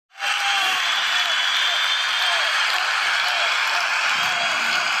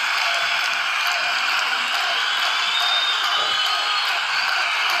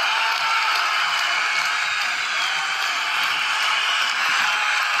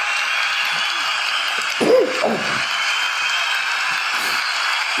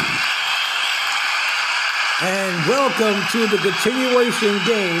welcome to the continuation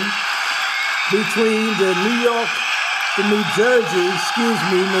game between the New Jersey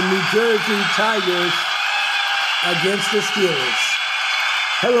Tigers against the Steelers.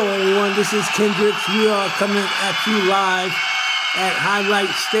 Hello everyone, this is Kendricks. We are coming at you live at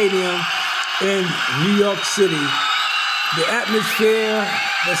Highlight Stadium in New York City. The atmosphere,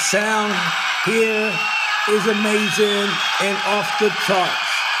 the sound here is amazing and off the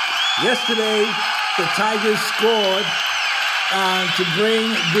charts. Yesterday, the Tigers scored to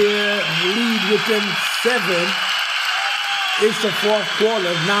bring their lead within 7. It's the fourth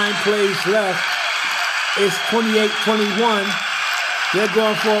quarter, 9 plays left. It's 28-21. They're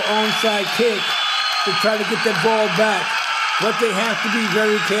going for an onside kick to try to get the ball back. But they have to be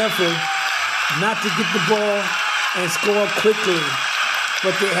very careful not to get the ball and score quickly.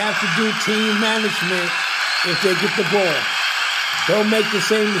 But they have to do team management if they get the ball. Don't make the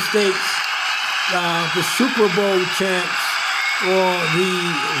same mistakes the Super Bowl champs or the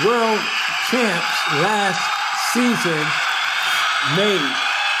world champs last season made.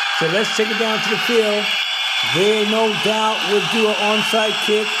 So let's take it down to the field. They no doubt will do an onside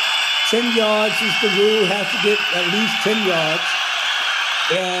kick. 10 yards is the rule. Has to get at least 10 yards.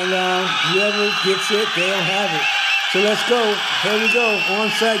 And whoever gets it, they'll have it. So let's go. Here we go.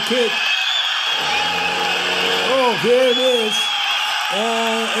 Onside kick. Oh, here it is.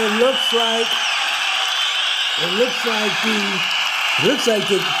 And it looks like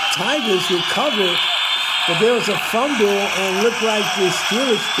the Tigers recovered, but there was a fumble and it looked like the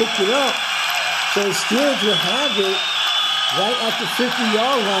Steelers picked it up. So the Steelers will have it right at the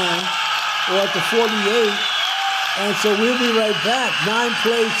 50-yard line or at the 48. And so we'll be right back. 9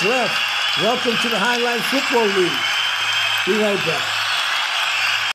 plays left. Welcome to the Highlight Football League. Be right back.